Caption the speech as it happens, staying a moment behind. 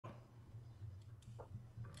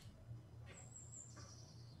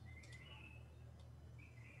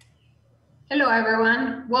Hello,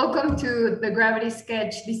 everyone. Welcome to the Gravity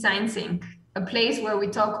Sketch Design Sync, a place where we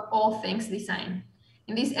talk all things design.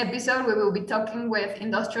 In this episode, we will be talking with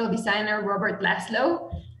industrial designer Robert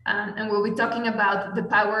Laszlo, and we'll be talking about the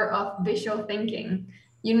power of visual thinking.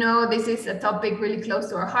 You know, this is a topic really close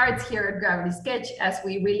to our hearts here at Gravity Sketch, as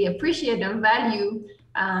we really appreciate and value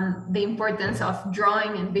the importance of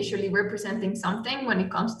drawing and visually representing something when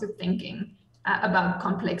it comes to thinking about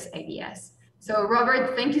complex ideas. So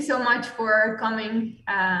Robert, thank you so much for coming.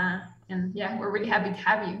 And yeah, we're really happy to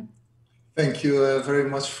have you. Thank you very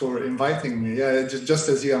much for inviting me. Yeah, just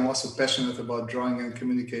as you, I'm also passionate about drawing and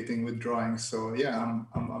communicating with drawing. So yeah,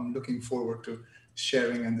 I'm looking forward to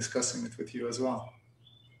sharing and discussing it with you as well.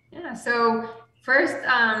 Yeah. So first,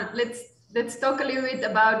 let's talk a little bit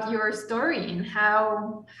about your story and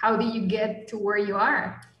how did you get to where you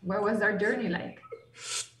are? What was our journey like?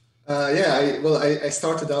 I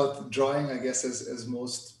started out drawing, I guess, as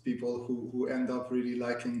most people who end up really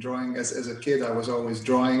liking drawing. As a kid, I was always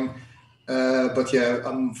drawing. But yeah,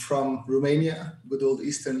 I'm from Romania, good old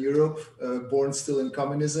Eastern Europe, born still in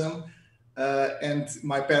communism. And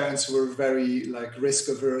my parents were very risk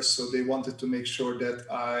averse, so they wanted to make sure that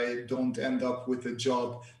I don't end up with a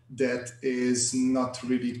job that is not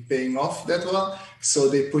really paying off that well. So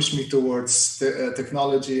they pushed me towards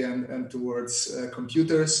technology and towards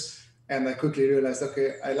computers. And I quickly realized,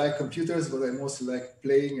 okay, I like computers, but I mostly like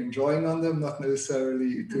playing and drawing on them, not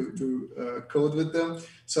necessarily to code with them.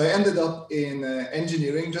 So I ended up in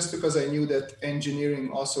engineering just because I knew that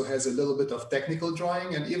engineering also has a little bit of technical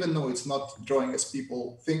drawing. And even though it's not drawing as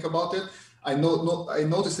people think about it, I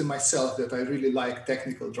noticed in myself that I really like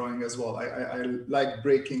technical drawing as well. I like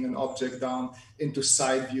breaking an object down into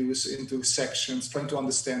side views, into sections, trying to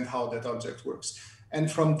understand how that object works. And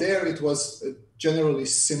from there, it was a generally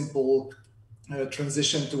simple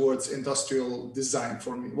transition towards industrial design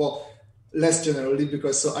for me. Well, less generally,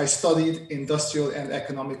 because I studied industrial and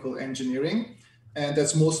economical engineering, and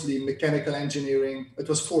that's mostly mechanical engineering. It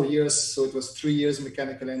was 4 years, so it was 3 years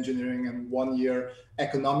mechanical engineering and 1 year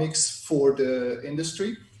economics for the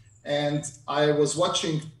industry. And I was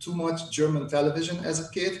watching too much German television as a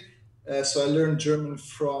kid, so I learned German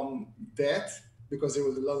from that, because there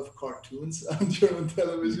was a lot of cartoons on German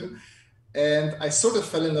television. And I sort of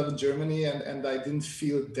fell in love with Germany, and I didn't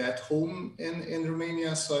feel that home in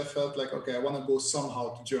Romania. So I felt like, okay, I want to go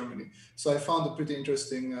somehow to Germany. So I found a pretty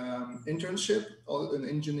interesting internship, an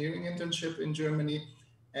engineering internship in Germany.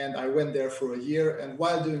 And I went there for a year. And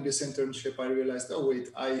while doing this internship, I realized, oh, wait,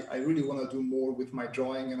 I really want to do more with my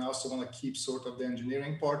drawing. And I also want to keep sort of the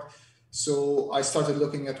engineering part. So I started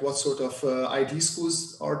looking at what sort of ID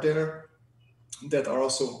schools are there that are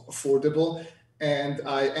also affordable. And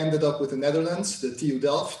I ended up with the Netherlands, the TU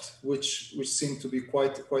Delft, which seemed to be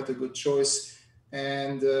quite a good choice.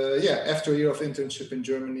 And after a year of internship in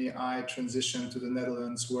Germany, I transitioned to the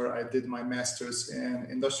Netherlands, where I did my master's in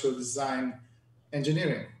industrial design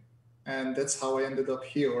engineering. And that's how I ended up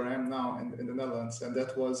here, where I am now in the Netherlands. And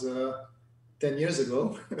that was 10 years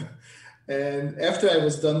ago. And after I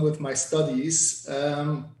was done with my studies,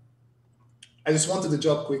 I just wanted the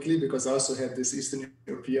job quickly, because I also had this Eastern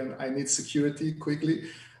European, I need security quickly,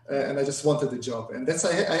 and I just wanted the job. And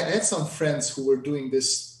I had some friends who were doing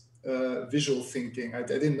this visual thinking. I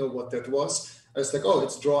didn't know what that was. I was like, oh,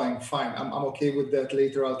 it's drawing, fine. I'm okay with that.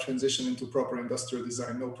 Later, I'll transition into proper industrial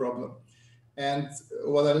design, no problem. And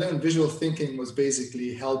what I learned, visual thinking, was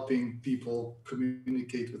basically helping people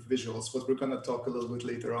communicate with visuals, but we're going to talk a little bit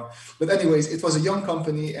later on. But anyways, it was a young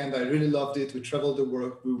company, and I really loved it. We traveled the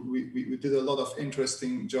world. We did a lot of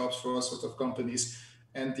interesting jobs for all sorts of companies.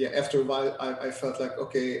 And yeah, after a while, I felt like,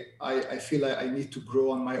 okay, I feel like I need to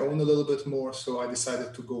grow on my own a little bit more. So I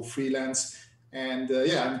decided to go freelance. And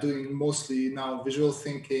I'm doing mostly now visual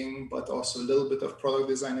thinking, but also a little bit of product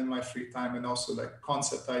design in my free time, and also like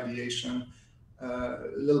concept ideation.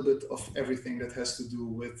 A little bit of everything that has to do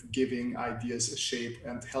with giving ideas a shape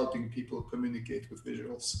and helping people communicate with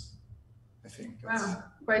visuals. I think that's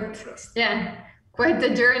quite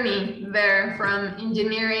the journey there from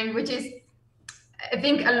engineering, which is, I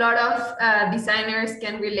think, a lot of designers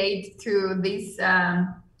can relate to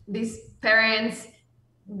these parents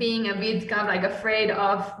being a bit kind of like afraid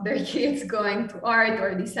of their kids going to art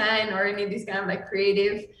or design or any of these kind of like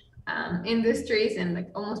creative industries, and like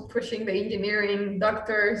almost pushing the engineering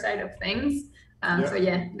doctor side of things. So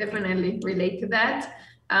yeah, definitely relate to that.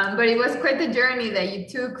 But it was quite the journey that you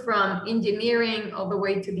took from engineering all the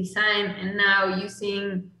way to design, and now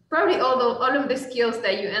using probably all of the skills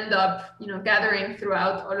that you end up, gathering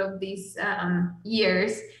throughout all of these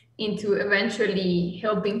years into eventually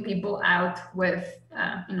helping people out with,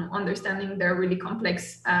 understanding their really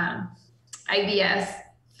complex ideas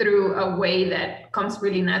through a way that comes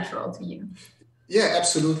really natural to you. Yeah,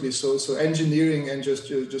 absolutely. So engineering and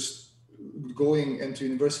just going into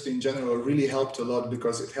university in general really helped a lot,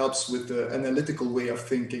 because it helps with the analytical way of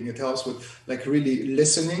thinking. It helps with like really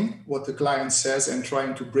listening what the client says and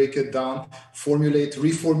trying to break it down,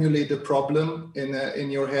 reformulate the problem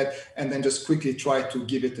in your head, and then just quickly try to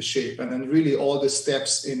give it a shape. And then really all the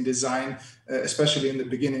steps in design, especially in the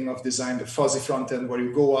beginning of design, the fuzzy front end, where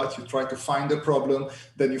you go out, you try to find a problem,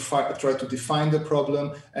 then you try to define the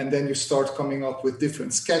problem, and then you start coming up with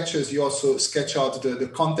different sketches. You also sketch out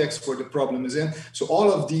the context where the problem is in. So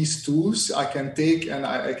all of these tools I can take and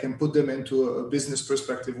I can put them into a business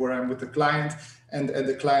perspective where I'm with the client, and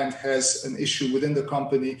the client has an issue within the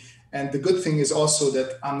company. And the good thing is also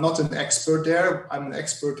that I'm not an expert there. I'm an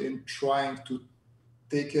expert in trying to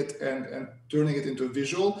take it and turning it into a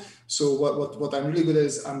visual. So what I'm really good at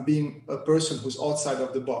is I'm being a person who's outside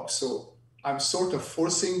of the box. So I'm sort of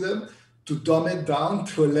forcing them to dumb it down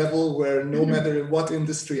to a level where no matter in what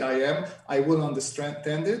industry I am, I will understand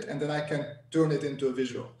it, and then I can turn it into a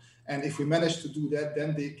visual. And if we manage to do that,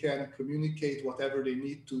 then they can communicate whatever they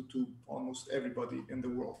need to almost everybody in the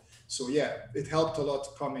world. So yeah, it helped a lot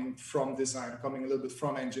coming from design, coming a little bit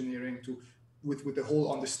from engineering with the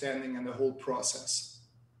whole understanding and the whole process.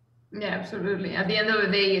 Yeah, absolutely. At the end of the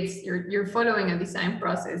day, it's you're following a design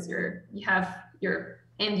process. You have your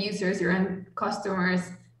end users, your end customers,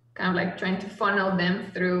 kind of like trying to funnel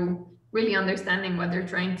them through really understanding what they're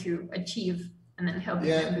trying to achieve, and then helping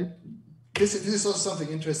them do. This is also something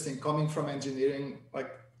interesting coming from engineering. Like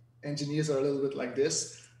engineers are a little bit like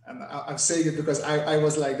this. And I'm saying it because I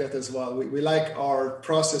was like that as well. We like our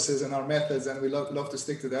processes and our methods, and we love to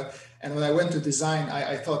stick to that. And when I went to design,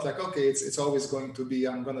 I thought like, okay, it's always going to be,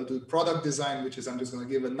 I'm going to do product design, which is I'm just going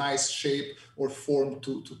to give a nice shape or form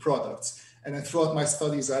to products. And then throughout my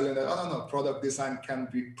studies, I learned that, oh no, product design can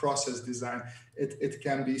be process design. It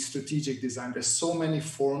can be strategic design. There's so many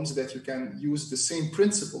forms that you can use the same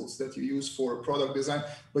principles that you use for product design,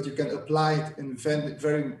 but you can apply it in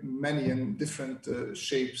very many and different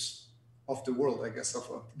shapes of the world, I guess,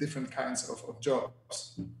 of different kinds of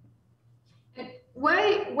jobs.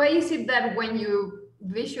 Why is it that when you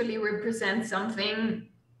visually represent something,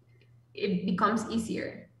 it becomes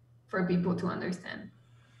easier for people to understand?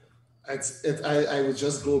 I would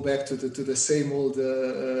just go back to the same old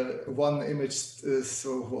one image.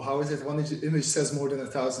 So how is it? One image says more than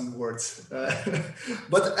 1,000 words.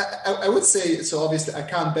 But I would say, so obviously I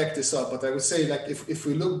can't back this up, but I would say like if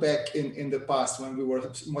we look back in the past when we were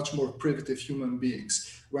much more primitive human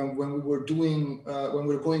beings, when we were doing, when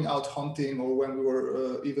we were going out hunting, or when we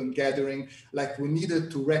were even gathering, like we needed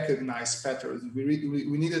to recognize patterns.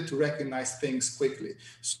 We needed to recognize things quickly.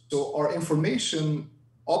 So our information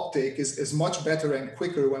uptake is much better and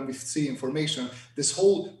quicker when we see information. This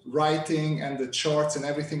whole writing and the charts and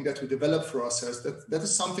everything that we developed for ourselves, that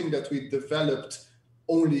is something that we developed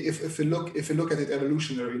only if you look at it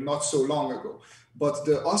evolutionary, not so long ago. But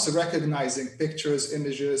also recognizing pictures,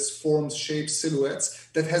 images, forms, shapes, silhouettes,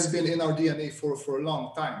 that has been in our DNA for a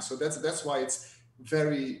long time. So that's why it's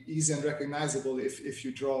very easy and recognizable if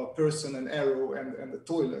you draw a person, an arrow, and a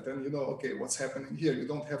toilet, and you know, okay, what's happening here. You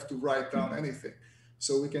don't have to write down anything.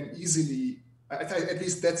 So we can easily, at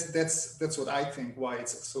least that's what I think, why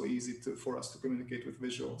it's so easy for us to communicate with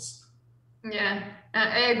visuals. Yeah,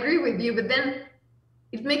 I agree with you, but then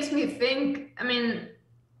it makes me think, I mean,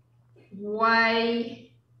 why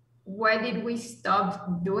did we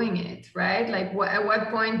stop doing it, right? Like at what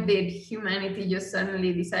point did humanity just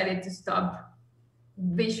suddenly decided to stop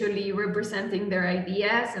visually representing their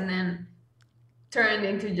ideas and then turned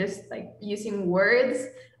into just like using words?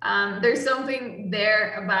 There's something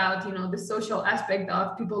there about, you know, the social aspect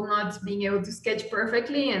of people not being able to sketch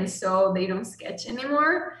perfectly, and so they don't sketch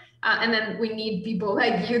anymore. And then we need people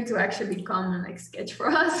like you to actually come and like sketch for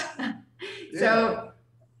us. So,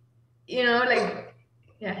 you know, like,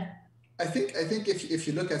 yeah. I think if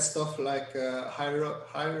you look at stuff like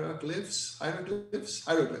hieroglyphs,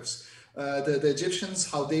 the Egyptians,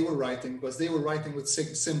 how they were writing, because they were writing with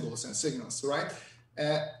symbols and signals, right?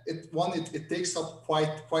 It takes up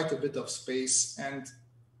quite a bit of space, and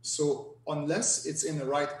so unless it's in the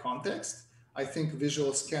right context, I think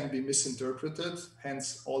visuals can be misinterpreted.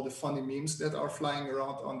 Hence, all the funny memes that are flying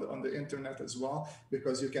around on the internet as well,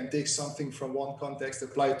 because you can take something from one context,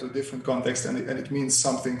 apply it to a different context, and it means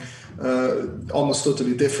something almost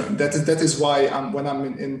totally different. That is why when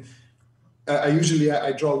I'm in I usually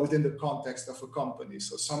draw within the context of a company.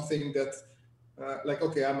 So something that like,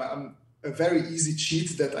 okay, I'm a very easy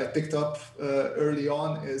cheat that I picked up early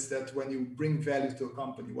on is that when you bring value to a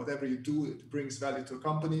company, whatever you do, it brings value to a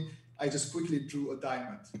company. I just quickly drew a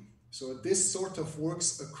diamond. So this sort of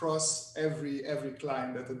works across every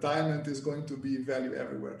client, that a diamond is going to be value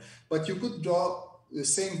everywhere. But you could draw the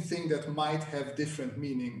same thing that might have different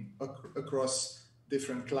meaning across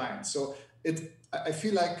different clients. So I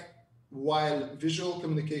feel like while visual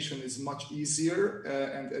communication is much easier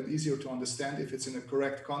and easier to understand if it's in a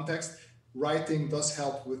correct context, writing does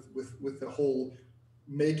help with the whole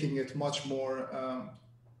making it much more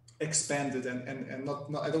expanded and not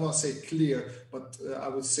I don't want to say clear, but I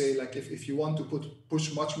would say like if you want to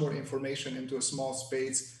push much more information into a small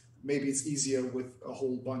space, maybe it's easier with a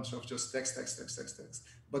whole bunch of just text,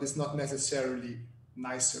 but it's not necessarily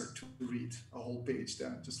nicer to read a whole page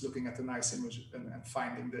than just looking at a nice image and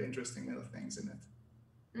finding the interesting little things in it.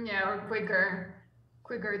 Yeah, or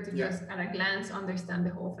quicker to just at a glance understand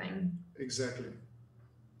the whole thing. Exactly.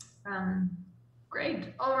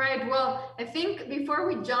 Great. All right. Well, I think before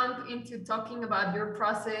we jump into talking about your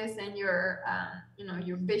process and your,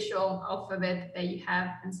 your visual alphabet that you have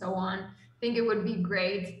and so on, I think it would be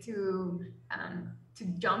great to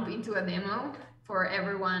jump into a demo for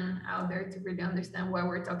everyone out there to really understand what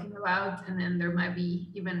we're talking about, and then there might be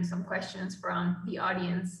even some questions from the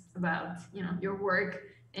audience about your work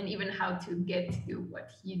and even how to get to do what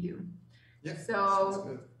you do. Yeah.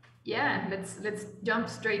 So. Yeah, let's jump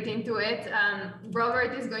straight into it.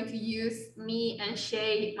 Robert is going to use me and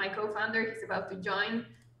Shay, my co-founder. He's about to join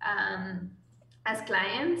as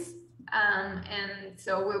clients. And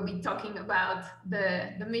so we'll be talking about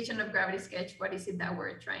the mission of Gravity Sketch. What is it that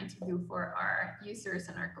we're trying to do for our users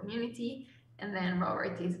and our community? And then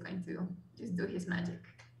Robert is going to just do his magic.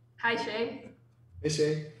 Hi, Shay. Hey,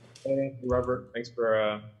 Shay. Hey, Robert. Thanks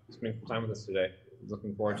for spending some time with us today.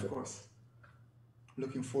 Looking forward to it. Of course.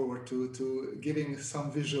 Looking forward to giving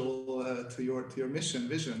some visual to your mission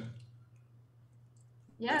vision.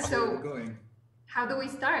 Yeah. That's so where we're going. How do we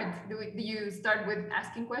start? Do you start with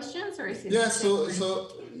asking questions, or is it? Yeah. So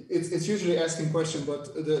it's usually asking question,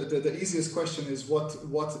 but the easiest question is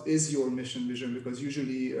what is your mission vision? Because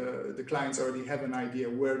usually the clients already have an idea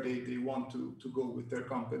where they want to go with their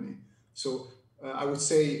company. So I would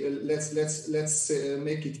say let's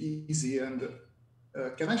make it easy. And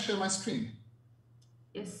can I share my screen?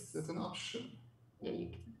 Yes. Is that an option? Yeah, you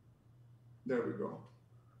can. There we go.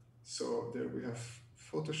 So there we have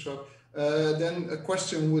Photoshop. Then a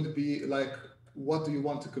question would be like, what do you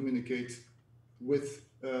want to communicate with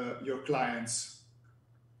your clients,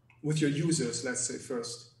 with your users, let's say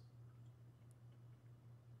first?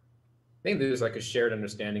 I think there's like a shared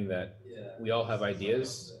understanding that we all have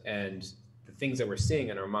ideas, and the things that we're seeing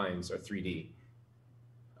in our minds are 3D.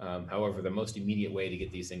 However, the most immediate way to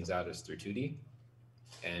get these things out is through 2D.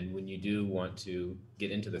 And when you do want to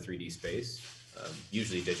get into the 3D space,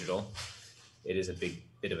 usually digital, it is a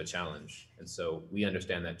bit of a challenge. And so we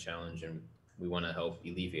understand that challenge, and we want to help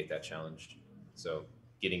alleviate that challenge. So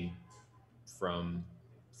getting from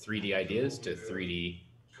 3D ideas to 3D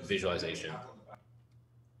visualization.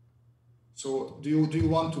 So do you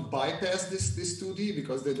want to bypass this 2D?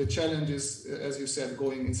 Because the challenge is, as you said,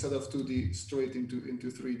 going instead of 2D straight into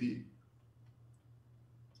 3D.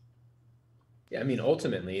 Yeah, I mean,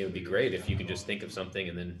 ultimately, it would be great if you could just think of something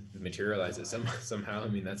and then materialize it somehow. I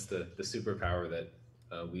mean, that's the superpower that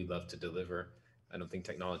we love to deliver. I don't think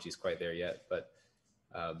technology is quite there yet, but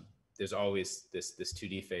there's always this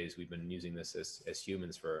 2D phase. We've been using this as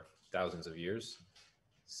humans for thousands of years.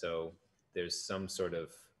 So there's some sort of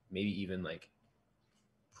maybe even like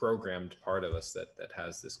programmed part of us that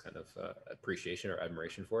has this kind of appreciation or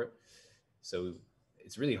admiration for it. So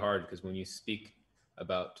it's really hard because when you speak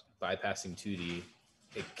about bypassing 2D,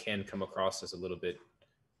 it can come across as a little bit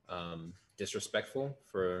disrespectful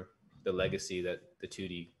for the legacy that the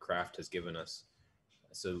 2D craft has given us.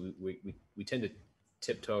 So we tend to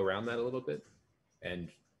tiptoe around that a little bit and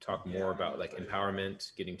talk more about like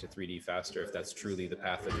empowerment, getting to 3D faster, if that's truly the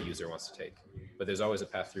path that the user wants to take. But there's always a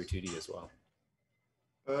path through 2D as well.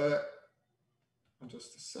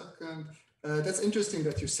 Just a second. That's interesting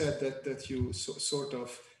that you said that you sort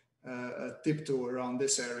of tiptoe around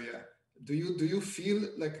this area. Do you feel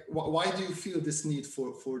like, why do you feel this need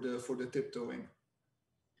for the tiptoeing?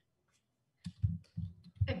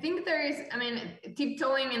 I think there is, I mean,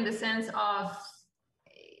 tiptoeing in the sense of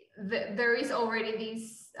there is already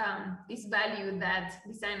this value that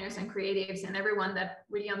designers and creatives and everyone that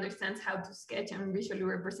really understands how to sketch and visually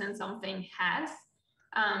represent something has.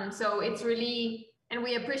 So it's really, and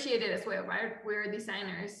we appreciate it as well, right? We're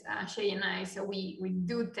designers, Shay and I, so we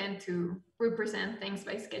do tend to represent things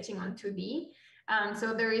by sketching on 2D.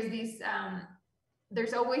 So there is this,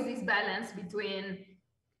 there's always this balance between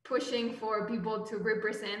pushing for people to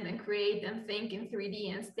represent and create and think in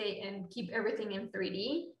 3D and stay and keep everything in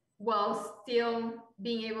 3D while still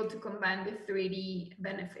being able to combine the 3D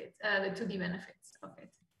benefits, the 2D benefits of it.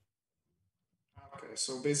 Okay,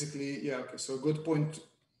 so basically, yeah, okay, so a good point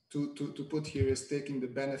to put here is taking the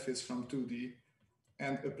benefits from 2D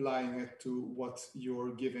and applying it to what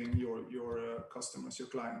you're giving your customers, your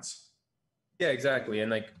clients. Yeah, exactly.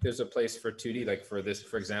 And like, there's a place for 2D, like for this,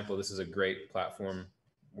 for example, this is a great platform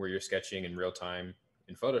where you're sketching in real time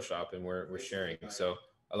in Photoshop and we're sharing. So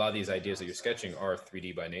a lot of these ideas that you're sketching are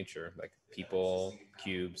 3D by nature, like people,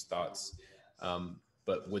 cubes, thoughts.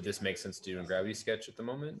 But would this make sense to do in Gravity Sketch at the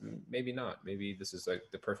moment? Maybe not. Maybe this is like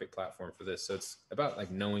the perfect platform for this. So it's about like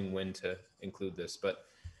knowing when to include this. But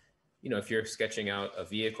you know, if you're sketching out a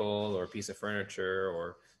vehicle or a piece of furniture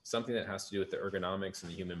or something that has to do with the ergonomics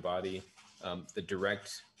and the human body, the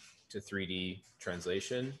direct to 3D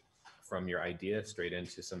translation from your idea straight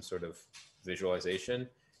into some sort of visualization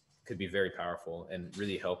could be very powerful and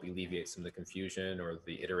really help alleviate some of the confusion or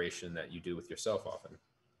the iteration that you do with yourself often.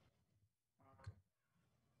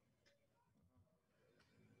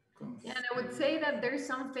 Yeah, and I would say that there's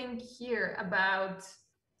something here about,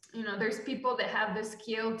 you know, there's people that have the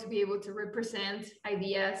skill to be able to represent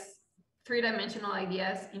ideas, three-dimensional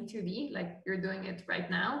ideas in 2D, like you're doing it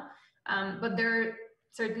right now. But there are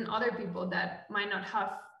certain other people that might not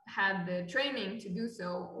have had the training to do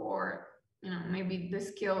so, or, you know, maybe the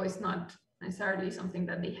skill is not necessarily something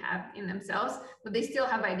that they have in themselves, but they still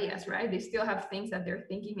have ideas, right? They still have things that they're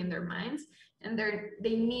thinking in their minds, and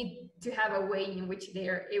they need to have a way in which they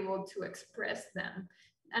are able to express them,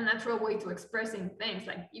 a natural way to expressing things.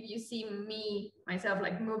 Like if you see me myself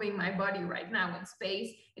like moving my body right now in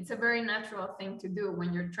space, it's a very natural thing to do.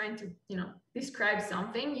 When you're trying to, you know, describe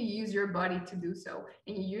something, you use your body to do so,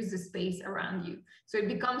 and you use the space around you. So it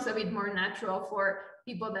becomes a bit more natural for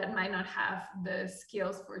people that might not have the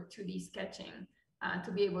skills for 2D sketching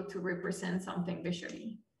to be able to represent something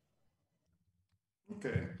visually.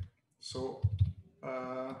 Okay, so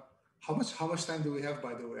how much time do we have,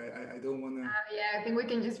 by the way? I don't want to. Yeah, I think we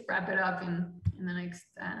can just wrap it up in the next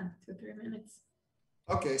 2-3 minutes.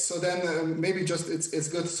 Okay, so then maybe just it's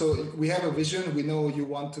good. So we have a vision. We know you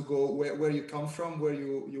want to go where you come from, where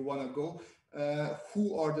you want to go.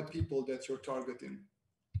 Who are the people that you're targeting?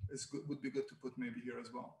 It's good, would be good to put maybe here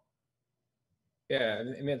as well. Yeah,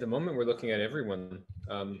 I mean, at the moment, we're looking at everyone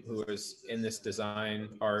who is in this design,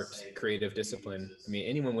 art, creative discipline. I mean,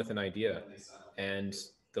 anyone with an idea. And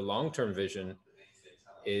the long-term vision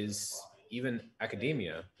is even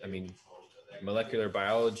academia. I mean, molecular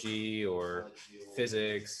biology or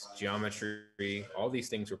physics, geometry, all these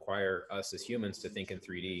things require us as humans to think in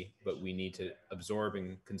 3D, but we need to absorb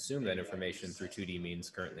and consume that information through 2D means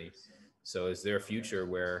currently. So is there a future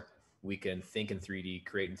where we can think in 3D,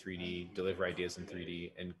 create in 3D, deliver ideas in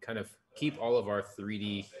 3D, and kind of keep all of our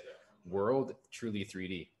 3D world truly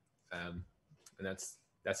 3D? And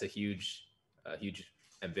that's a huge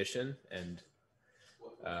ambition, and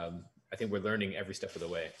I think we're learning every step of the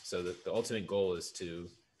way. So the ultimate goal is to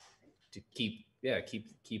keep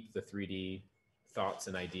the 3D thoughts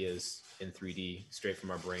and ideas in 3D straight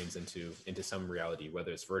from our brains into some reality,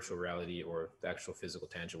 whether it's virtual reality or the actual physical,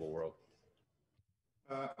 tangible world.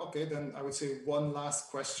 Okay, then I would say one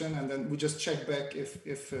last question, and then we just check back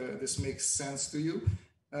if this makes sense to you.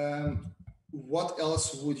 What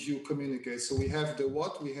else would you communicate? So we have the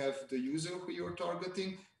what, we have the user who you're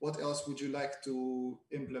targeting. What else would you like to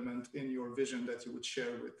implement in your vision that you would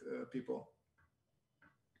share with people?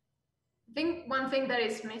 I think one thing that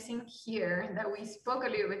is missing here, that we spoke a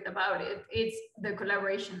little bit about it, is the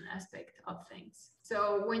collaboration aspect of things.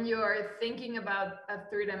 So when you are thinking about a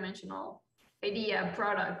three-dimensional idea,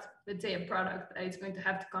 product, let's say a product that is going to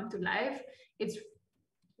have to come to life,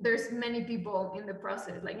 there's many people in the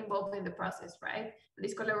process, like involved in the process, right?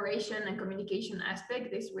 This collaboration and communication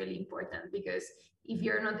aspect is really important, because if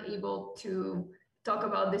you're not able to talk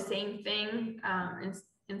about the same thing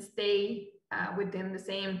and stay within the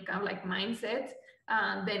same kind of like mindset,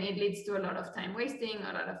 then it leads to a lot of time wasting,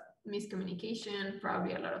 a lot of miscommunication,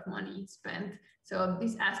 probably a lot of money spent. So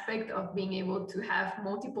this aspect of being able to have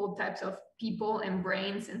multiple types of people and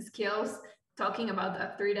brains and skills talking about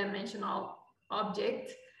a three-dimensional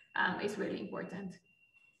object is really important.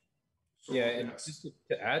 Yeah, and just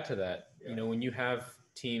to add to that, you know, when you have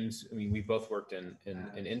teams, I mean, we both worked in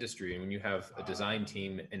industry, and when you have a design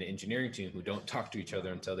team and an engineering team who don't talk to each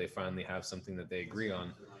other until they finally have something that they agree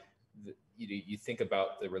on, you think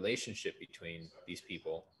about the relationship between these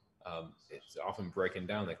people. It's often breaking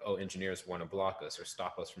down like, oh, engineers want to block us or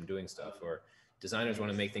stop us from doing stuff, or designers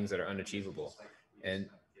want to make things that are unachievable. And,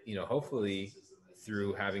 you know, hopefully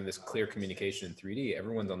through having this clear communication in 3D,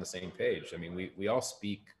 everyone's on the same page. I mean, we all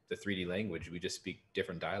speak the 3D language. We just speak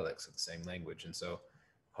different dialects of the same language. And so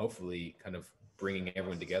hopefully kind of bringing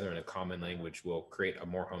everyone together in a common language will create a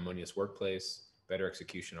more harmonious workplace, better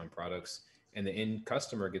execution on products, and the end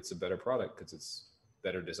customer gets a better product because it's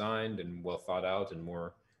better designed and well thought out, and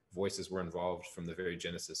more voices were involved from the very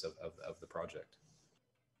genesis of the project.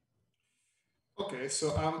 Okay,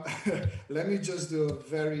 so let me just do a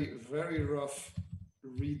very, very rough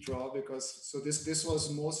redraw, because so this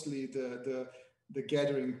was mostly the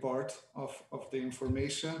gathering part of the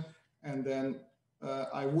information. And then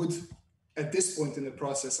I would, at this point in the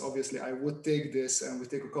process, obviously, I would take this and we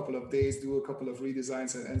take a couple of days, do a couple of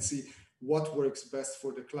redesigns and see what works best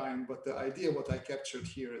for the client. But the idea, what I captured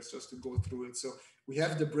here is just to go through it. So we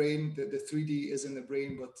have the brain, the 3D is in the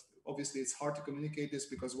brain, but obviously it's hard to communicate this,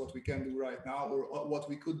 because what we can do right now, or what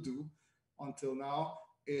we could do until now,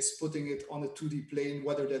 is putting it on a 2D plane,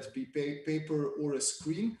 whether that be paper or a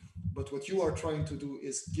screen. But what you are trying to do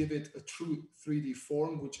is give it a true 3D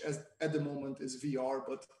form, which at the moment is VR,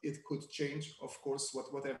 but it could change, of course,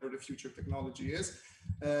 whatever the future technology is.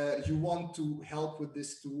 You want to help with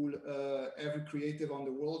this tool every creative on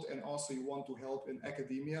the world, and also you want to help in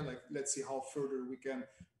academia, like let's see how further we can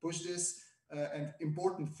push this. And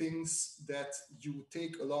important things that you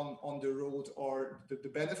take along on the road are the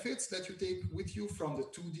benefits that you take with you from the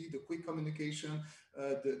 2D, the quick communication,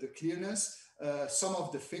 the clearness, some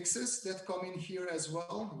of the fixes that come in here as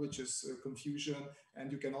well, which is confusion,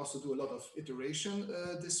 and you can also do a lot of iteration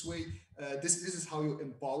this way. This is how you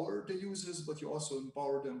empower the users, but you also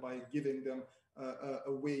empower them by giving them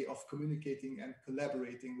a way of communicating and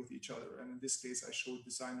collaborating with each other. And in this case, I showed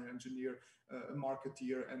designer, engineer, a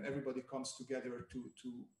marketeer, and everybody comes together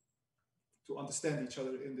to understand each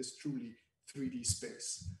other in this truly 3D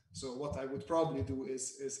space. So what I would probably do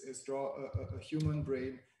is draw a human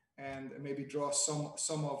brain and maybe draw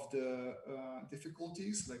some of the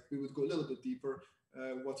difficulties. Like we would go a little bit deeper,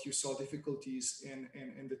 what you saw difficulties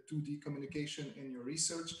in the 2D communication in your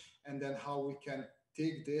research, and then how we can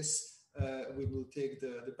take this. We will take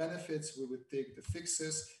the benefits, we would take the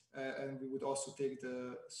fixes, and we would also take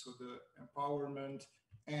the empowerment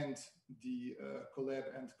and the collab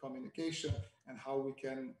and communication, and how we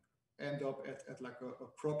can end up at like a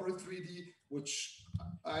proper 3D, which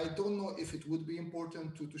I don't know if it would be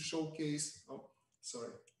important to showcase. Oh,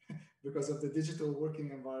 sorry. Because of the digital working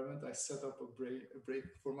environment, I set up a break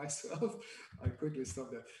for myself. I quickly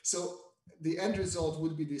stopped that. So the end result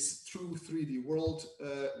would be this true 3D world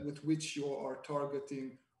with which you are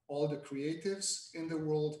targeting all the creatives in the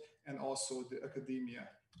world and also the academia.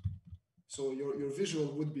 So your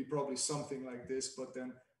visual would be probably something like this, but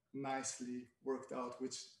then nicely worked out,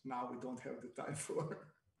 which now we don't have the time for.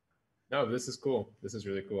 No, this is cool. This is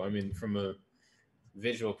really cool. I mean, from a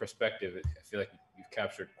visual perspective, I feel like you've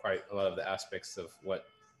captured quite a lot of the aspects of what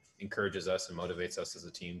encourages us and motivates us as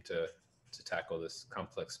a team to tackle this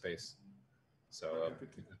complex space. So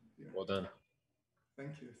well done.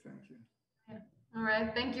 Thank you. Yeah. All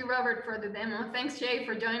right. Thank you, Robert, for the demo. Thanks, Shay,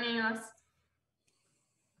 for joining us.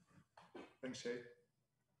 Thanks, Shay.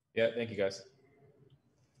 Yeah, thank you, guys.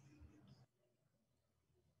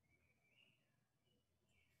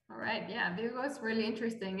 All right. Yeah, this was really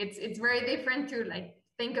interesting. It's very different to like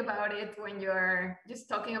think about it when you're just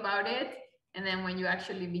talking about it, and then when you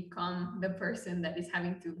actually become the person that is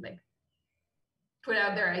having to like put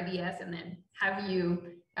out their ideas and then have you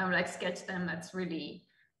like sketch them. That's really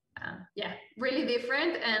really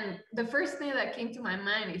different. And the first thing that came to my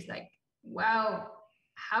mind is like, wow,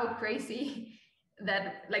 how crazy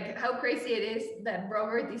how crazy it is that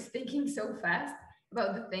Robert is thinking so fast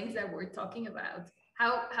about the things that we're talking about.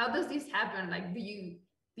 How does this happen? Like, do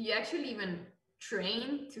you actually even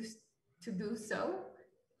train to do so?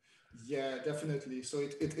 Yeah, definitely. So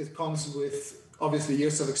it comes with obviously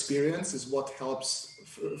years of experience is what helps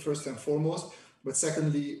first and foremost. But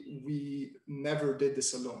secondly, we never did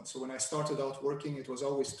this alone. So when I started out working, it was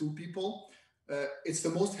always two people. It's the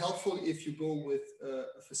most helpful if you go with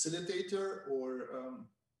a facilitator or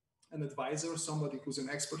an advisor, somebody who's an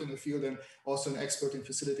expert in the field and also an expert in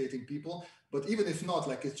facilitating people. But even if not,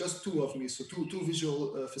 like it's just two of me, so two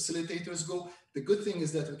visual facilitators go. The good thing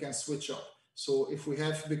is that we can switch up. So if we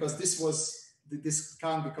have, because this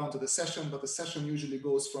can't be counted a session, but the session usually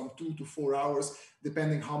goes from 2 to 4 hours,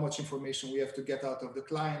 depending how much information we have to get out of the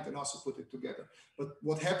client and also put it together. But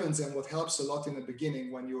what happens and what helps a lot in the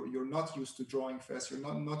beginning when you're not used to drawing fast, you're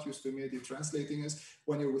not used to immediately translating, is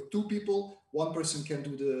when you're with two people, one person can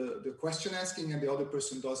do the question asking and the other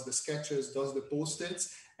person does the sketches, does the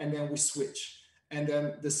post-its, and then we switch. And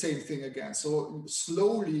then the same thing again. So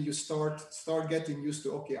slowly you start getting used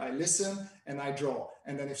to, okay, I listen and I draw.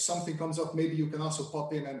 And then if something comes up, maybe you can also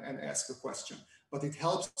pop in and ask a question. But it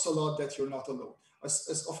helps a lot that you're not alone.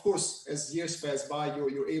 Of course, as years pass by,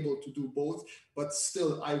 you're able to do both, but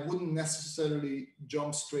still, I wouldn't necessarily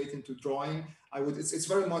jump straight into drawing. It's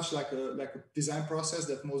very much like a design process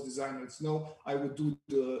that most designers know. I would do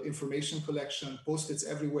the information collection, post-its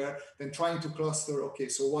everywhere, then trying to cluster, okay,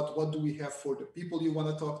 so what do we have for the people you want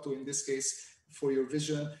to talk to, in this case, for your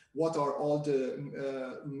vision? What are all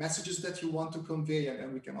the messages that you want to convey?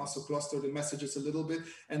 And we can also cluster the messages a little bit.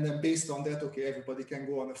 And then based on that, okay, everybody can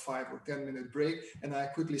go on a 5 or 10 minute break. And I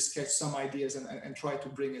quickly sketch some ideas and try to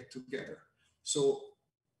bring it together. So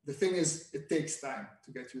the thing is, it takes time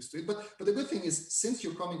to get used to it. But the good thing is, since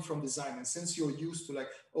you're coming from design and since you're used to like,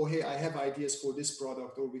 oh, hey, I have ideas for this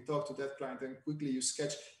product, or we talk to that client and quickly you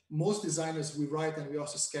sketch. Most designers, we write and we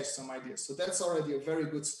also sketch some ideas. So that's already a very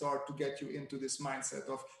good start to get you into this mindset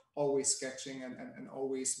of always sketching and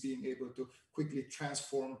always being able to quickly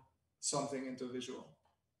transform something into visual.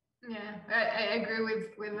 Yeah, I agree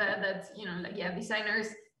with that. That, you know, like, yeah, designers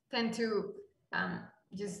tend to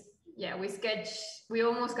we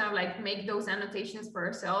almost kind of like make those annotations for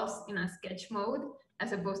ourselves in a sketch mode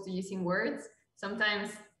as opposed to using words. Sometimes,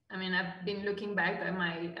 I mean, I've been looking back at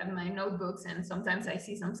my notebooks, and sometimes I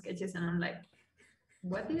see some sketches and I'm like,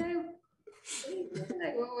 what did I say?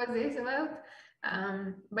 Like, what was this about?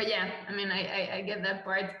 But yeah, I mean, I get that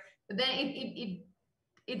part. But then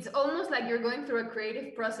it's almost like you're going through a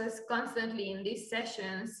creative process constantly in these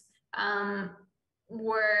sessions,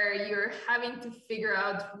 where you're having to figure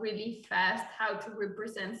out really fast how to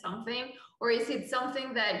represent something? Or is it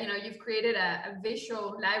something that, you know, you've created a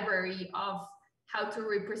visual library of how to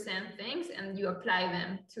represent things and you apply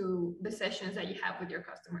them to the sessions that you have with your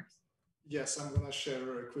customers? Yes, I'm going to share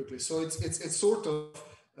very quickly. So it's sort of,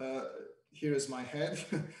 here is my head.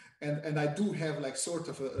 and I do have like sort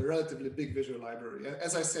of a relatively big visual library.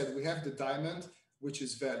 As I said, we have the diamond, which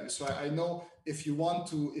is value. So I know if you want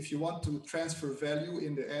to transfer value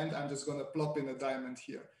in the end, I'm just going to plop in a diamond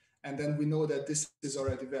here. And then we know that this is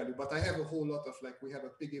already value. But I have a whole lot of, like, we have a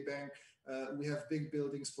piggy bank, we have big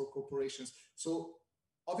buildings for corporations. So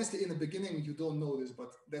obviously in the beginning, you don't know this,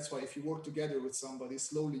 but that's why if you work together with somebody,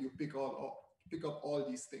 slowly you pick up all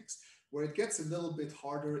these things. Where it gets a little bit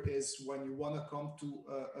harder is when you want to come to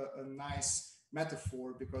a nice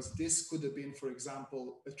metaphor, because this could have been, for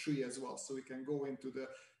example, a tree as well. So we can go into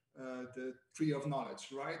the tree of knowledge,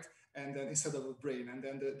 right? And then instead of a brain, and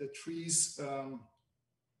then the trees,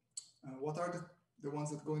 what are the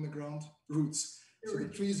ones that go in the ground? Roots. So the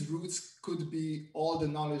tree's roots could be all the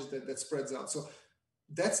knowledge that spreads out. So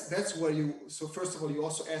that's where so first of all, you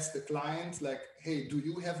also ask the client, like, hey, do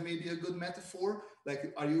you have maybe a good metaphor?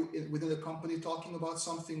 Like, are you within the company talking about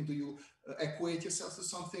something? Do you equate yourself to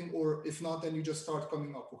something? Or if not, then you just start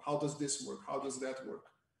coming up with, how does this work? How does that work?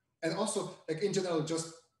 And also, like, in general,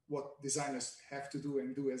 just what designers have to do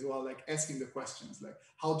and do as well, like asking the questions, like,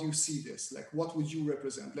 how do you see this? Like, what would you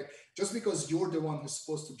represent? Like, just because you're the one who's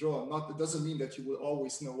supposed to draw, it doesn't mean that you will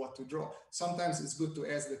always know what to draw. Sometimes it's good to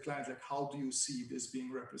ask the client, like, how do you see this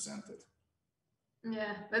being represented?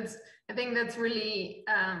 Yeah, I think that's really,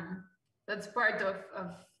 that's part of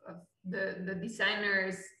the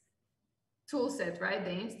designer's tool set, right?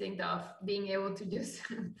 The instinct of being able to just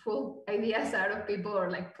pull ideas out of people,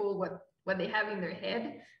 or like pull what they have in their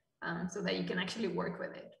head, so that you can actually work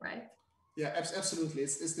with it, right? Yeah, absolutely.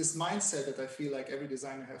 It's this mindset that I feel like every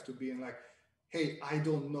designer has to be in, like, hey, I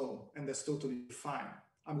don't know, and that's totally fine.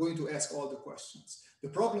 I'm going to ask all the questions. The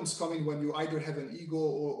problems come in when you either have an ego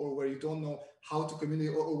or where you don't know how to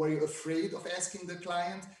communicate, or where you're afraid of asking the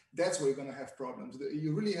client. That's where you're going to have problems.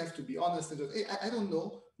 You really have to be honest and just, hey, I don't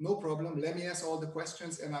know, no problem. Let me ask all the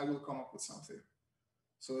questions and I will come up with something.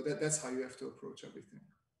 So that's how you have to approach everything.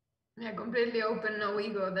 Yeah, completely open, no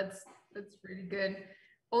ego. That's really good.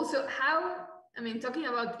 Also, talking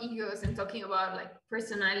about egos and talking about like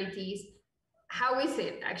personalities, how is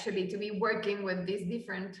it actually to be working with these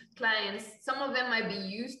different clients? Some of them might be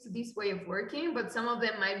used to this way of working, but some of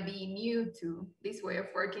them might be new to this way of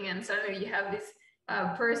working. And suddenly you have this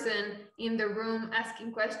person in the room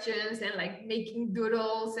asking questions and like making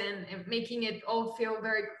doodles and making it all feel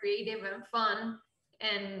very creative and fun.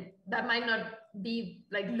 And that might not be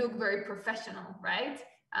like look very professional, right?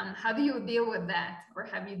 How do you deal with that, or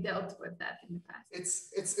have you dealt with that in the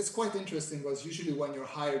past? It's quite interesting, because usually when you're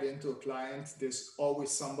hired into a client, there's always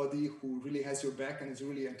somebody who really has your back and is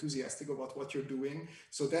really enthusiastic about what you're doing.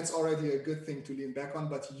 So that's already a good thing to lean back on.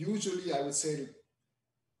 But usually I would say,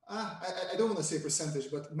 I don't want to say percentage,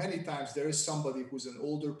 but many times there is somebody who's an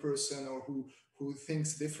older person, or who who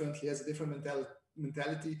thinks differently, has a different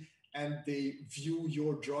mentality, and they view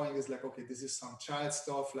your drawing as like, okay, this is some child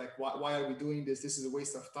stuff, like why are we doing this? This is a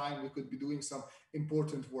waste of time. We could be doing some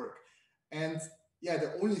important work. And yeah,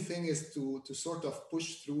 the only thing is to sort of push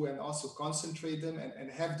through and also concentrate them and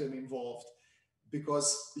have them involved.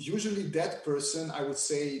 Because usually that person, I would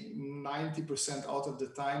say 90% out of the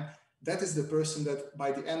time, that is the person that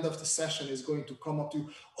by the end of the session is going to come up to you,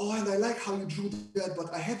 oh, and I like how you drew that,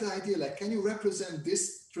 but I had the idea, like, can you represent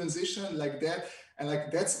this transition like that? And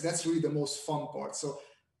like, that's really the most fun part. So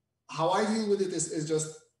how I deal with it is just,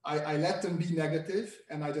 I let them be negative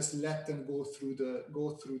and I just let them go through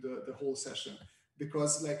the whole session.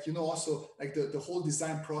 Because like, you know, also like the whole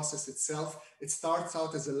design process itself, it starts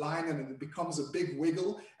out as a line and then it becomes a big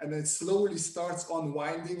wiggle and then it slowly starts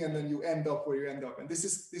unwinding and then you end up where you end up. And this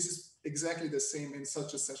is exactly the same in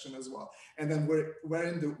such a session as well. And then where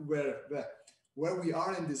we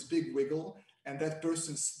are in this big wiggle and that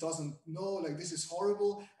person doesn't know, like, this is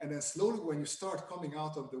horrible. And then slowly when you start coming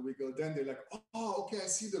out of the wiggle, then they're like, oh, okay, I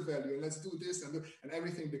see the value, and let's do this. And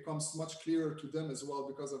everything becomes much clearer to them as well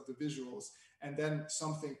because of the visuals. And then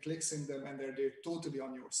something clicks in them and they're totally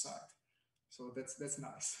on your side. So that's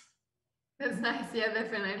nice. That's nice. Yeah,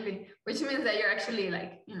 definitely. Which means that you're actually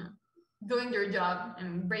like, you know, doing your job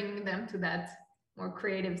and bringing them to that more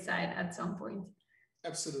creative side at some point.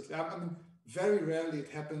 Absolutely. I mean, very rarely it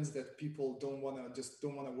happens that people don't want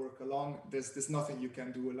to work along. There's nothing you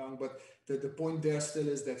can do along, but the point there still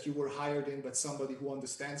is that you were hired in by somebody who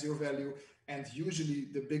understands your value. And usually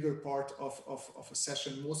the bigger part of a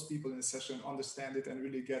session, most people in a session understand it and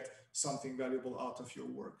really get something valuable out of your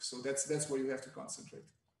work. So that's where you have to concentrate.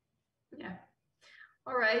 Yeah.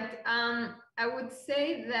 All right. I would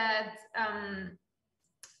say that,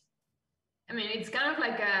 I mean, it's kind of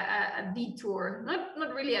like a detour,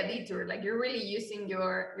 not really a detour, like you're really using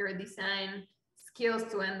your design skills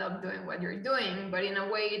to end up doing what you're doing, but in a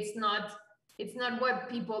way it's not what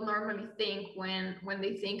people normally think when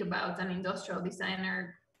they think about an industrial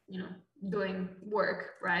designer, you know, doing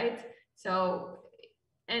work, right? So,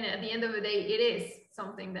 and at the end of the day, it is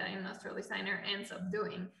something that an industrial designer ends up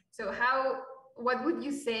doing. So what would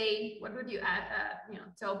you say, what would you add, you know,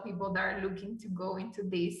 tell people that are looking to go into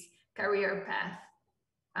this career path,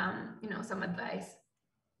 you know, some advice?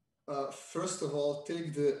 First of all,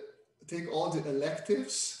 take all the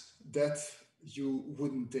electives that you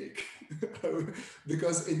wouldn't take.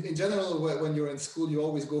 Because in general, when you're in school, you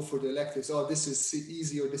always go for the electives. Oh, this is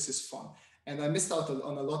easy or this is fun. And I missed out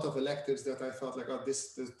on a lot of electives that I thought like, oh,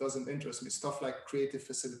 this doesn't interest me. Stuff like creative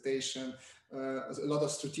facilitation, a lot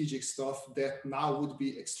of strategic stuff that now would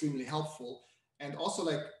be extremely helpful. And also,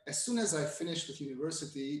 like, as soon as I finished with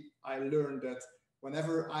university, I learned that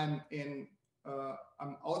whenever I'm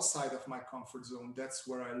outside of my comfort zone, that's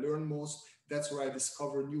where I learn most. That's where I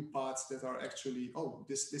discover new paths that are actually, oh,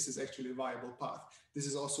 this is actually a viable path. This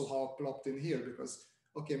is also how I plopped in here because,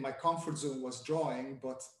 okay, my comfort zone was drawing,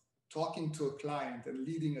 but talking to a client and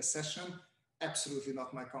leading a session, absolutely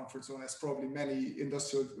not my comfort zone, as probably many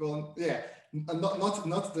industrial, well, yeah, not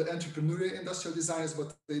the entrepreneurial industrial designers,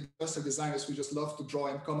 but the industrial designers who just love to draw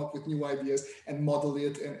and come up with new ideas and model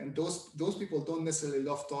it. And those people don't necessarily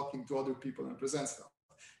love talking to other people and present stuff.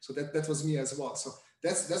 So that was me as well. So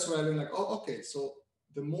that's where I learned, like, oh, okay, so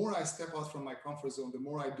the more I step out from my comfort zone, the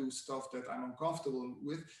more I do stuff that I'm uncomfortable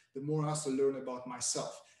with, the more I also learn about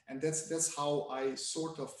myself. And that's how I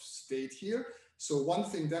sort of stayed here. So one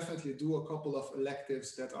thing, definitely do a couple of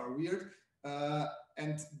electives that are weird,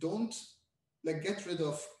 and don't, like, get rid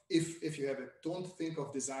of, if you have it, don't think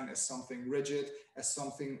of design as something rigid, as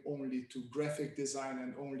something only to graphic design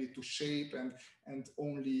and only to shape and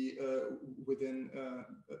only within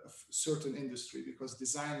a certain industry, because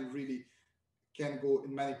design really can go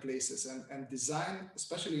in many places, and design,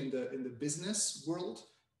 especially in the business world,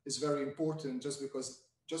 is very important,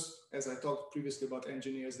 just as I talked previously about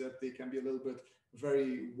engineers, that they can be a little bit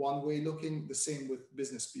very one-way looking, the same with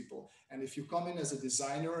business people. And if you come in as a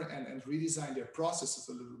designer and redesign their processes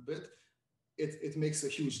a little bit, it makes a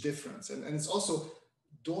huge difference. And it's also,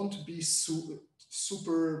 don't be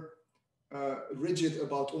super rigid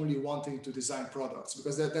about only wanting to design products,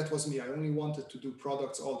 because that was me. I only wanted to do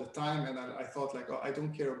products all the time. And I thought, like, oh, I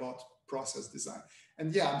don't care about process design.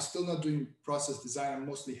 And yeah, I'm still not doing process design. I'm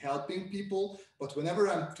mostly helping people. But whenever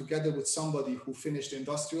I'm together with somebody who finished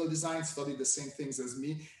industrial design, studied the same things as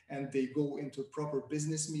me, and they go into proper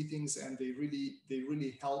business meetings and they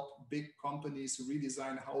really help big companies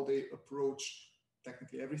redesign how they approach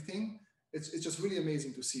technically everything, it's just really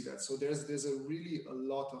amazing to see that. So there's a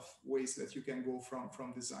lot of ways that you can go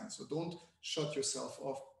from design. So don't shut yourself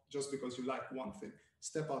off just because you like one thing.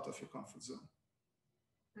 Step out of your comfort zone.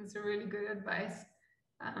 That's a really good advice.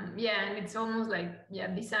 Yeah, and it's almost like, yeah,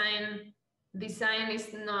 design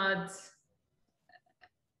is not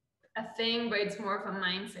a thing, but it's more of a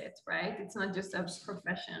mindset, right? It's not just a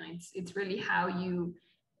profession. It's really how you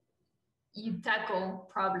tackle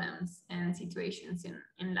problems and situations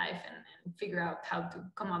in life, and figure out how to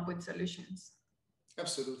come up with solutions.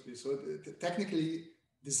 Absolutely. So technically,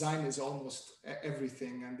 design is almost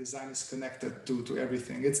everything, and design is connected to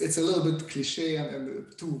everything. It's a little bit cliche and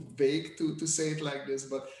too vague to say it like this,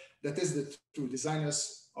 but that is the truth.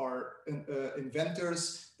 Designers are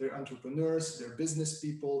inventors, they're entrepreneurs, they're business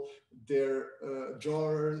people, they're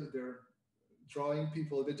drawers, they're drawing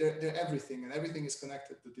people. They're everything, and everything is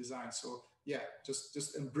connected to design. So yeah,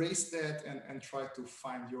 just embrace that and try to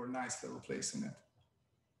find your nice little place in it.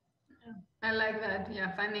 I like that.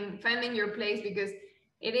 Yeah, finding your place, because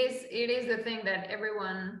it is the thing that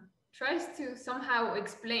everyone tries to somehow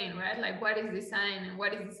explain, right? Like, what is design and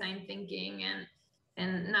what is design thinking,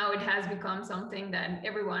 and now it has become something that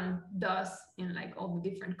everyone does in like all the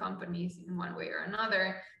different companies in one way or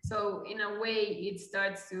another. So in a way, it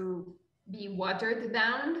starts to be watered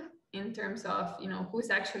down in terms of, who's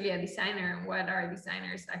actually a designer and what are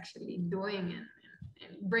designers actually doing and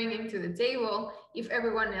bringing to the table, if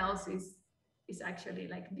everyone else is actually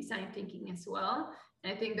like design thinking as well.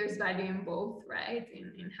 And I think there's value in both, right?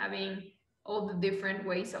 In having all the different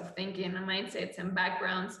ways of thinking and mindsets and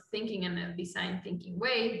backgrounds, thinking in a design thinking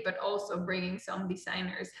way, but also bringing some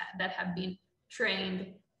designers that have been trained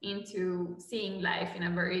into seeing life in a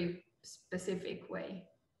very specific way.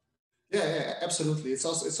 Yeah, absolutely. It's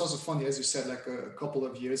also funny, as you said, like a couple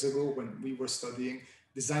of years ago when we were studying,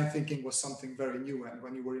 design thinking was something very new, and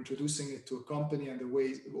when you were introducing it to a company and the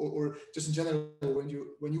way, or just in general, when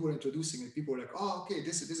you were introducing it, people were like, "Oh, okay,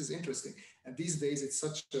 this is interesting." And these days,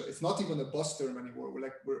 it's not even a buzz term anymore.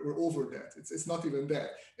 We're over that. It's not even that.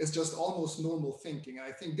 It's just almost normal thinking, and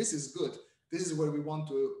I think this is good. This is where we want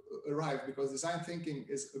to arrive, because design thinking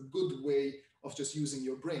is a good way of just using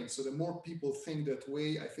your brain. So the more people think that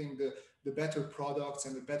way, I think the better products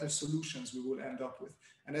and the better solutions we will end up with.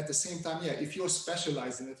 And at the same time, yeah, if you're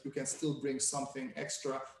specialized in it, you can still bring something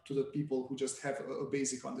extra to the people who just have a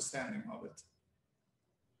basic understanding of it.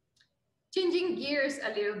 Changing gears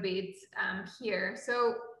a little bit here. So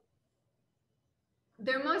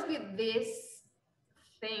there must be this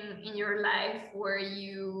thing in your life where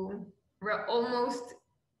you were almost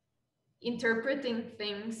interpreting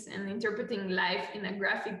things and interpreting life in a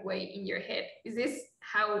graphic way in your head. Is this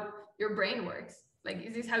how your brain works? Like,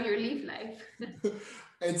 is this how you live life?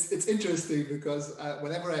 It's interesting because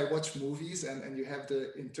whenever I watch movies and you have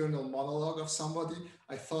the internal monologue of somebody,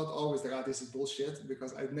 I thought always that this is bullshit,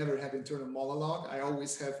 because I never have internal monologue. I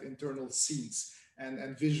always have internal scenes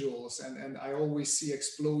and visuals, and I always see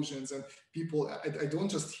explosions and people. I don't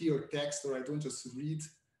just hear text, or I don't just read,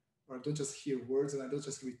 or I don't just hear words, and I don't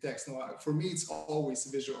just read text. No, for me, it's always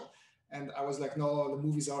visual. And I was like, no, the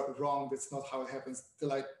movies are wrong. That's not how it happens.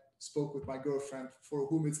 Till I spoke with my girlfriend, for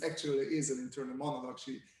whom it actually is an internal monologue.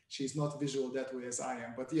 She's not visual that way as I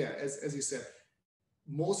am. But yeah, as you said,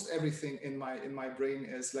 most everything in my brain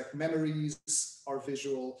is like memories are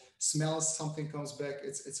visual, smells, something comes back,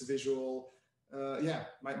 it's visual. Yeah,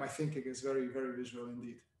 my thinking is very, very visual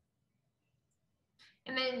indeed.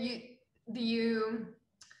 And then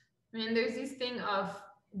I mean, there's this thing of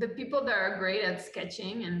the people that are great at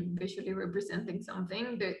sketching and visually representing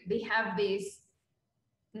something, they have this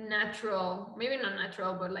natural, maybe not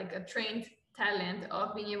natural, but like a trained talent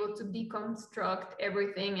of being able to deconstruct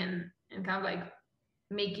everything and kind of like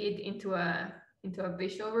make it into a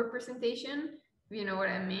visual representation, if you know what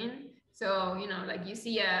I mean. So, like you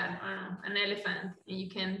see an elephant and you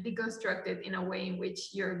can deconstruct it in a way in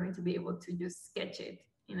which you're going to be able to just sketch it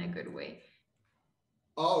in a good way.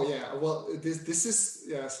 Oh yeah, well this is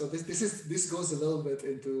yeah. So this goes a little bit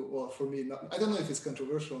into, well, for me, not, I don't know if it's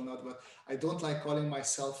controversial or not, but I don't like calling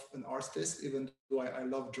myself an artist, even though I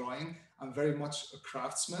love drawing. I'm very much a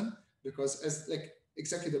craftsman, because as like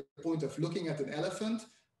exactly the point of looking at an elephant.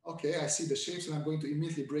 Okay, I see the shapes and I'm going to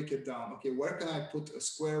immediately break it down. Okay, where can I put a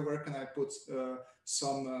square? Where can I put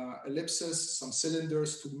some ellipses, some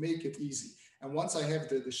cylinders to make it easy? And once I have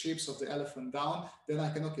the shapes of the elephant down, then I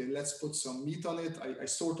can, okay, let's put some meat on it. I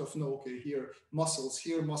sort of know, okay, here, muscles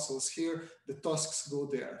here, the tusks go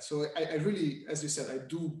there. So I really, as you said, I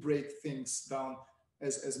do break things down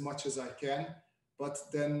as much as I can. But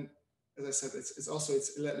then, as I said,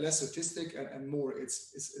 it's less artistic and more,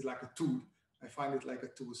 it's like a tool. I find it like a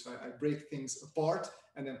tool. So I break things apart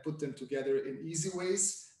and then put them together in easy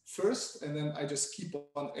ways first, and then I just keep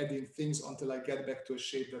on adding things until I get back to a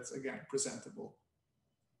shape that's, again, presentable.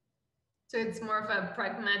 So it's more of a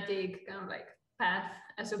pragmatic kind of like path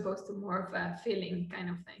as opposed to more of a feeling kind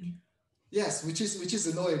of thing. Yes, which is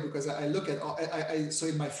annoying because I look at so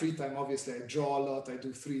in my free time, obviously I draw a lot. I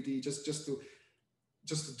do 3D just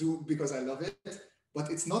to do because I love it. But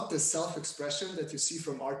it's not the self-expression that you see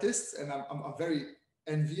from artists, and I'm very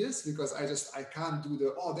envious because I can't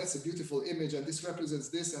do that's a beautiful image and this represents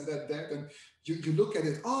this and that, and you look at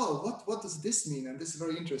it, what does this mean, and this is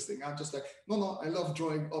very interesting. I'm just like, no, I love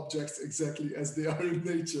drawing objects exactly as they are in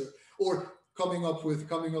nature, or coming up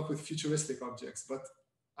with futuristic objects. But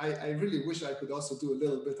I really wish I could also do a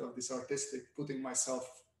little bit of this artistic, putting myself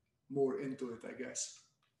more into it, I guess.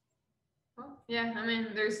 Well, yeah, I mean,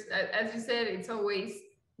 there's, as you said, it's always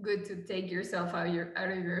good to take yourself out of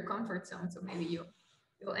your comfort zone. So maybe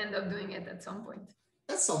you'll end up doing it at some point.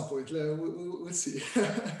 At some point, we'll see.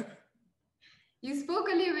 You spoke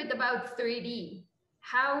a little bit about 3D.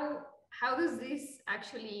 How does this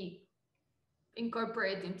actually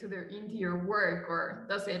incorporate into your work, or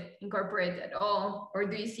does it incorporate at all, or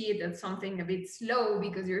do you see it as something a bit slow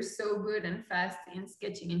because you're so good and fast in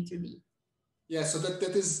sketching in 2D? Yeah, so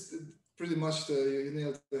that is pretty much you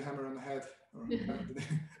nailed the hammer on the head.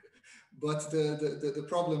 But the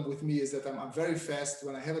problem with me is that I'm very fast.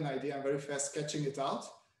 When I have an idea, I'm very fast sketching it out,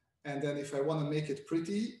 and then if I want to make it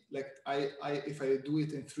pretty, like if I do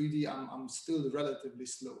it in 3D, I'm still relatively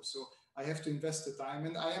slow. So I have to invest the time,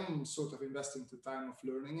 and I am sort of investing the time of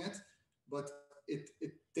learning it, but it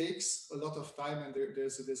takes a lot of time, and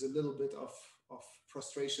there's a little bit of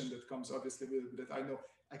frustration that comes obviously with it. I know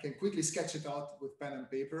I can quickly sketch it out with pen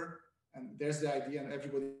and paper, and there's the idea, and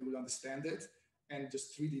everybody will understand it. And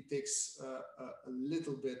just 3D takes a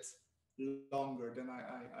little bit longer than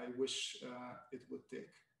I wish it would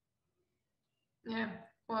take. Yeah,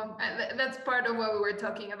 well, that's part of what we were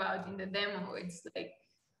talking about in the demo. It's like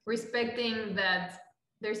respecting that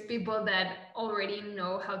there's people that already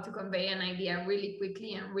know how to convey an idea really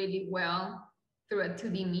quickly and really well through a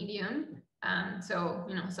 2D medium. So,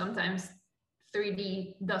 sometimes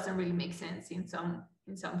 3D doesn't really make sense in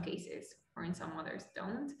some cases, or in some others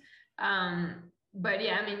don't. But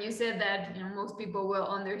yeah, I mean, you said that most people will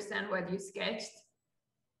understand what you sketched.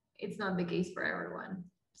 It's not the case for everyone.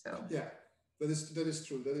 So yeah, that is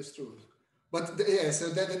true. But so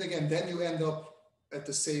then again, then you end up at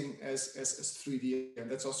the same as 3D,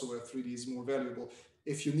 and that's also where 3D is more valuable.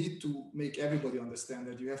 If you need to make everybody understand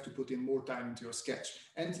that, you have to put in more time into your sketch.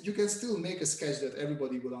 And you can still make a sketch that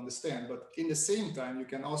everybody will understand, but in the same time, you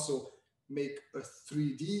can also make a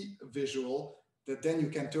 3D visual that then you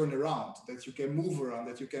can turn around, that you can move around,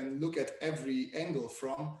 that you can look at every angle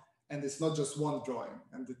from, and it's not just one drawing.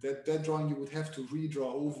 And that drawing you would have to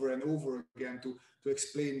redraw over and over again to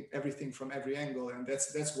explain everything from every angle. And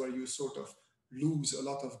that's where you sort of lose a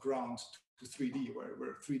lot of ground to 3D,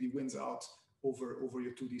 where 3D wins out over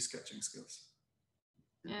your 2D sketching skills.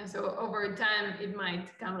 Yeah, so over time, it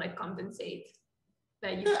might kind of like compensate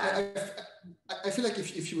that you I feel like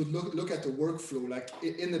if you would look at the workflow, like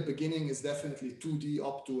in the beginning is definitely 2D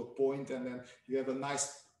up to a point, and then you have a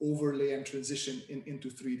nice overlay and transition into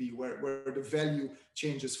 3D where the value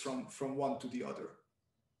changes from one to the other.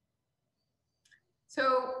 So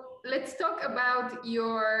let's talk about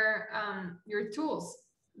your tools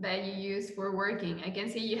that you use for working. I can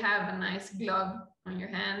see you have a nice glove on your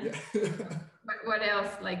hand. Yeah. But what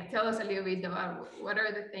else? Like, tell us a little bit about what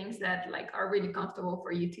are the things that like are really comfortable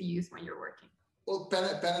for you to use when you're working. Well, pen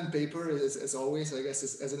and paper is, as always, I guess,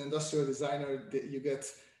 as an industrial designer, you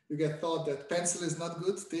get taught that pencil is not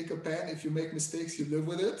good. Take a pen. If you make mistakes, you live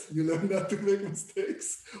with it. You learn not to make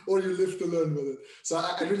mistakes, or you live to learn with it. So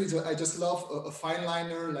I really do. I just love a fine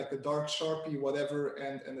liner, like a dark Sharpie, whatever,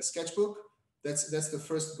 and a sketchbook. That's the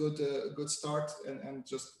first good start, and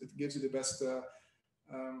just it gives you the best,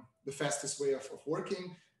 the fastest way of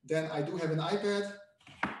working. Then I do have an iPad,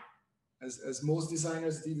 as most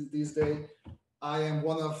designers these days. I am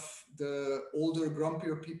one of the older,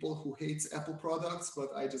 grumpier people who hates Apple products, but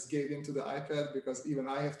I just gave in to the iPad because even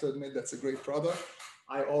I have to admit that's a great product.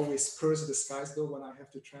 I always curse the skies though when I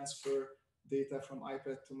have to transfer data from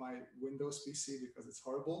iPad to my Windows PC because it's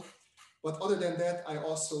horrible. But other than that, I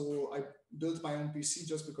built my own PC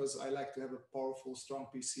just because I like to have a powerful, strong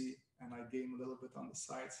PC, and I game a little bit on the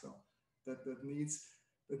side. So that needs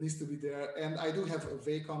to be there. And I do have a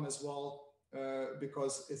Wacom as well.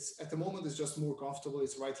 Because it's at the moment it's just more comfortable.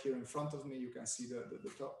 It's right here in front of me. You can see the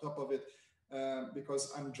top of it.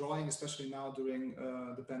 Because I'm drawing, especially now during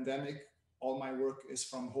the pandemic, all my work is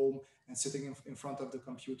from home, and sitting in front of the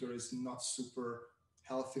computer is not super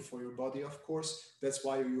healthy for your body, of course. That's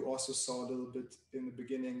why you also saw a little bit in the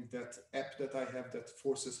beginning that app that I have that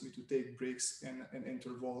forces me to take breaks and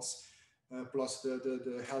intervals. plus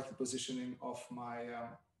the healthy positioning of my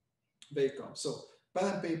Wacom. So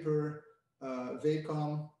pen and paper,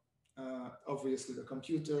 Wacom, obviously the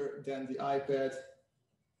computer, then the iPad.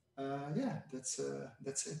 Yeah, that's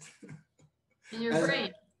it. And your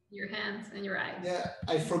brain, your hands, and your eyes. Yeah,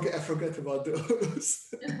 I forget about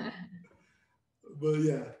those. But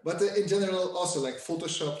yeah, but in general, also like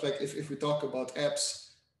Photoshop, like if we talk about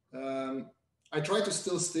apps, I try to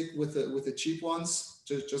still stick with the cheap ones,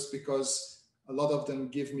 just because a lot of them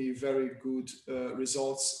give me very good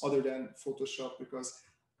results other than Photoshop, because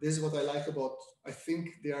this is what I like about, I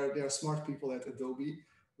think they are smart people at Adobe,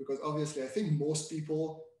 because obviously I think most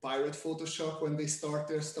people pirate Photoshop when they start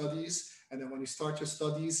their studies. And then when you start your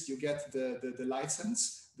studies, you get the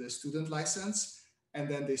license, the student license, and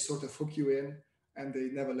then they sort of hook you in and they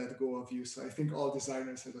never let go of you. So I think all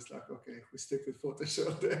designers are just like, okay, we stick with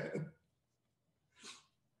Photoshop then.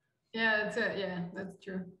 Yeah, that's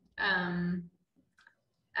true.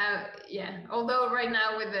 Yeah, although right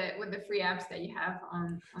now with the free apps that you have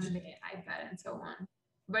on the iPad and so on,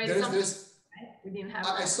 but it's something we didn't have.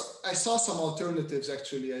 I saw some alternatives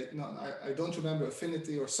actually. I don't remember,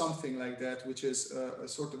 Affinity or something like that, which is a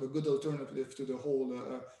sort of a good alternative to the whole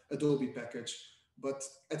Adobe package. But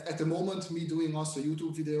at the moment, me doing also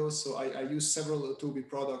YouTube videos, so I use several Adobe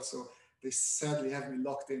products. So they sadly have me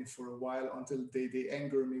locked in for a while until they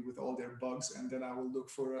anger me with all their bugs, and then I will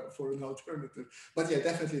look for an alternative. But yeah,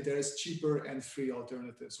 definitely there is cheaper and free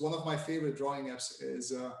alternatives. One of my favorite drawing apps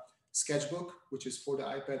is Sketchbook, which is for the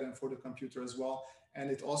iPad and for the computer as well.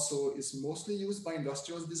 And it also is mostly used by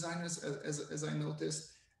industrial designers, as I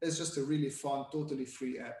noticed. It's just a really fun, totally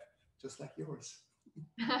free app, just like yours.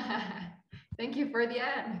 Thank you for the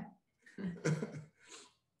ad.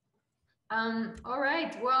 All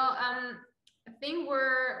right. Well, I think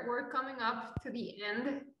we're coming up to the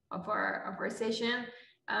end of our session.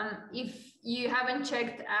 If you haven't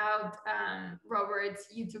checked out Robert's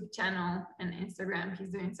YouTube channel and Instagram, he's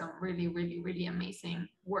doing some really, really, really amazing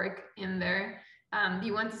work in there. Do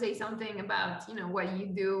you want to say something about what you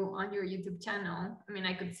do on your YouTube channel? I mean,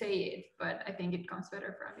 I could say it, but I think it comes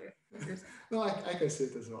better from you. No, I can say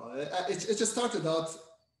it as well. It just started out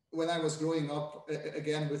when I was growing up,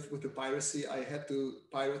 again with the piracy. I had to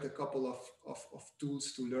pirate a couple of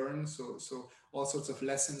tools to learn. So all sorts of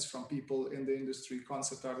lessons from people in the industry,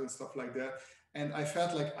 concept art and stuff like that. And I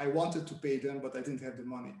felt like I wanted to pay them, but I didn't have the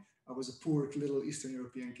money. I was a poor little Eastern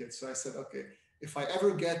European kid. So I said, okay, if I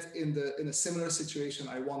ever get in a similar situation,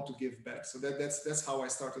 I want to give back. So that's how I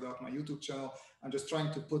started out my YouTube channel. I'm just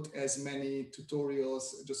trying to put as many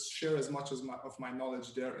tutorials, just share as much of my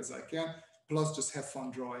knowledge there as I can, plus just have fun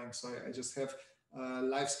drawing. So I just have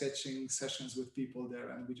live sketching sessions with people there,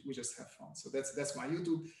 and we just have fun. So that's my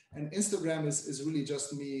YouTube. And Instagram is really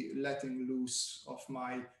just me letting loose of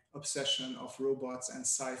my obsession of robots and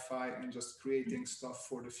sci-fi and just creating stuff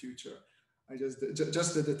for the future. I just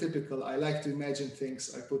the typical, I like to imagine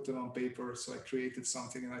things, I put them on paper, so I created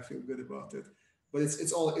something and I feel good about it. But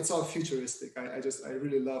it's all futuristic. I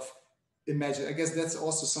really love imagine. I guess that's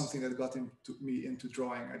also something that got me into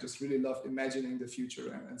drawing. I just really love imagining the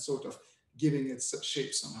future and sort of giving it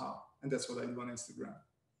shape somehow. And that's what I do on Instagram.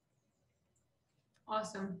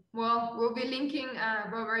 Awesome. Well, we'll be linking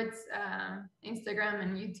Robert's Instagram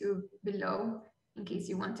and YouTube below in case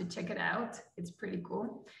you want to check it out. It's pretty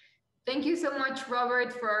cool. Thank you so much,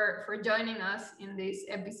 Robert, for joining us in this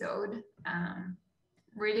episode.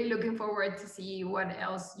 Really looking forward to see what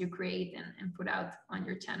else you create and put out on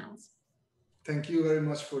your channels. Thank you very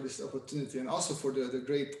much for this opportunity, and also for the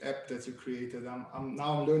great app that you created. I'm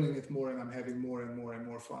now learning it more, and I'm having more and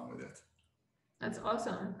more fun with it. That's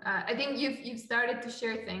awesome. I think you've started to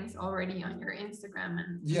share things already on your Instagram.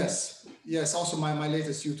 And yes. Also, my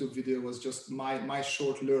latest YouTube video was just my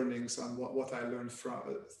short learnings on what I learned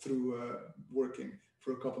through working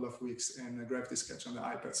for a couple of weeks in Gravity Sketch on the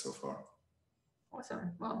iPad so far.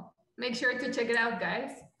 Awesome. Well, make sure to check it out,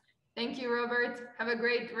 guys. Thank you, Robert. Have a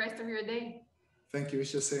great rest of your day. Thank you.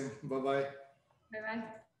 Wish you the same. Bye-bye. Bye-bye.